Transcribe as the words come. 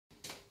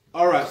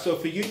All right, so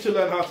for you to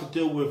learn how to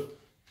deal with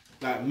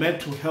like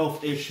mental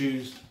health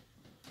issues,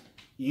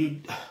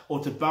 or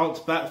to bounce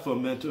back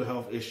from mental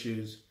health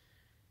issues,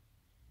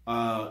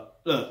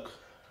 look,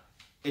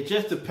 it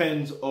just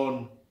depends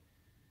on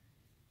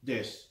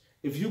this.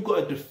 If you've got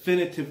a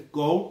definitive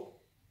goal,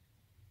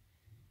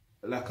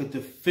 what's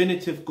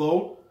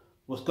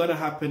going to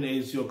happen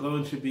is you're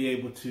going to be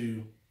able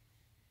to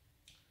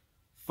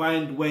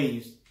find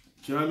ways,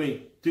 do you know what I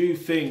mean? Do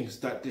things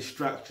that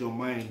distract your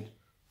mind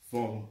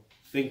from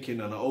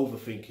thinking and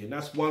overthinking.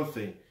 That's one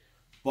thing.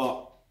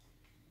 But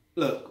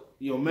look,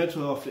 your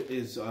mental health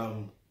is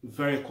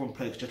very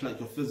complex, just like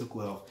your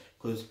physical health.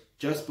 Because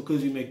just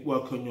because you make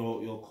work on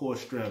your core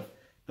strength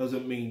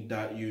doesn't mean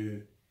that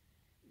you've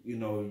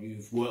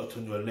worked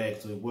on your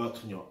legs or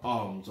worked on your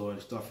arms or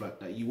stuff like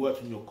that. You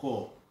worked on your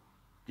core.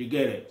 You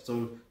get it?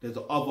 So there's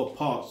other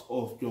parts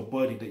of your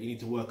body that you need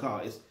to work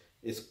out.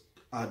 It's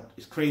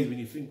crazy when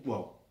you think.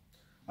 Well,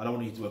 I don't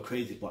want you to go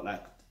crazy, but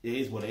like it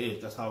is what it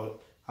is. That's how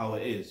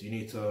it is. You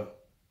need to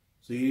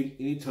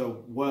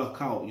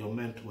work out your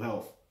mental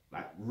health.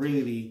 Like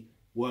really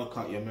work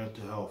out your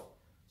mental health.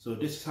 So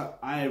this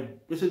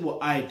is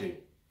what I do,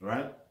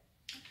 right?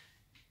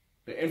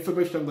 The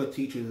information I'm going to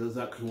teach you is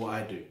exactly what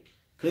I do.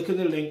 Click on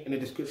the link in the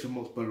description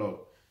box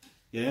below,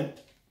 yeah?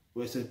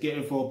 Where it says get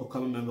involved,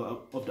 become a member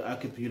of the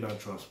Akipa Uline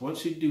Trust.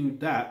 Once you do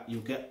that,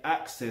 you'll get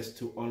access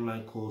to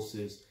online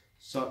courses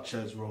such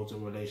as roles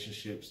and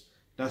relationships.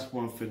 That's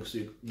one thing, so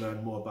you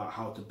learn more about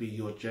how to be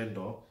your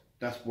gender.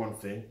 That's one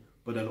thing.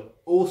 But then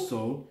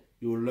also,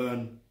 you'll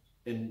learn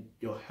in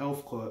your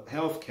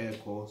healthcare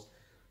course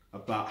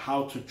about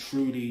how to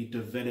truly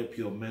develop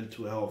your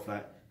mental health,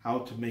 like how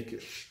to make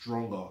it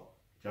stronger.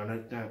 Do you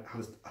understand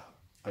how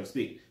to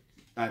speak?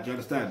 Do you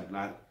understand?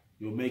 Like,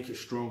 you'll make it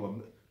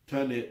stronger,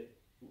 turn it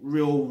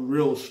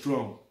real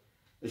strong.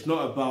 It's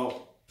not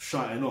about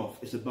shutting off,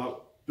 it's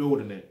about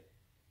building it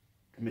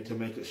to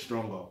make it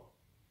stronger.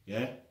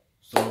 Yeah?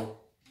 So,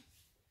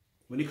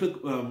 when you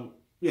click, when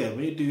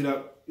you do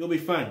that, you'll be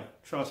fine.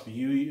 Trust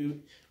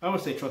me. I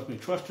won't say trust me,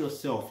 trust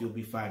yourself, you'll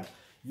be fine.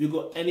 If you've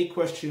got any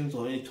questions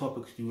or any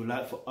topics you would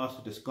like for us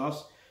to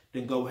discuss,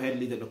 then go ahead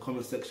and leave it in the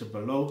comment section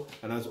below.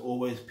 And as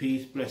always,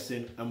 peace,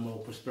 blessing, and more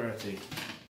prosperity.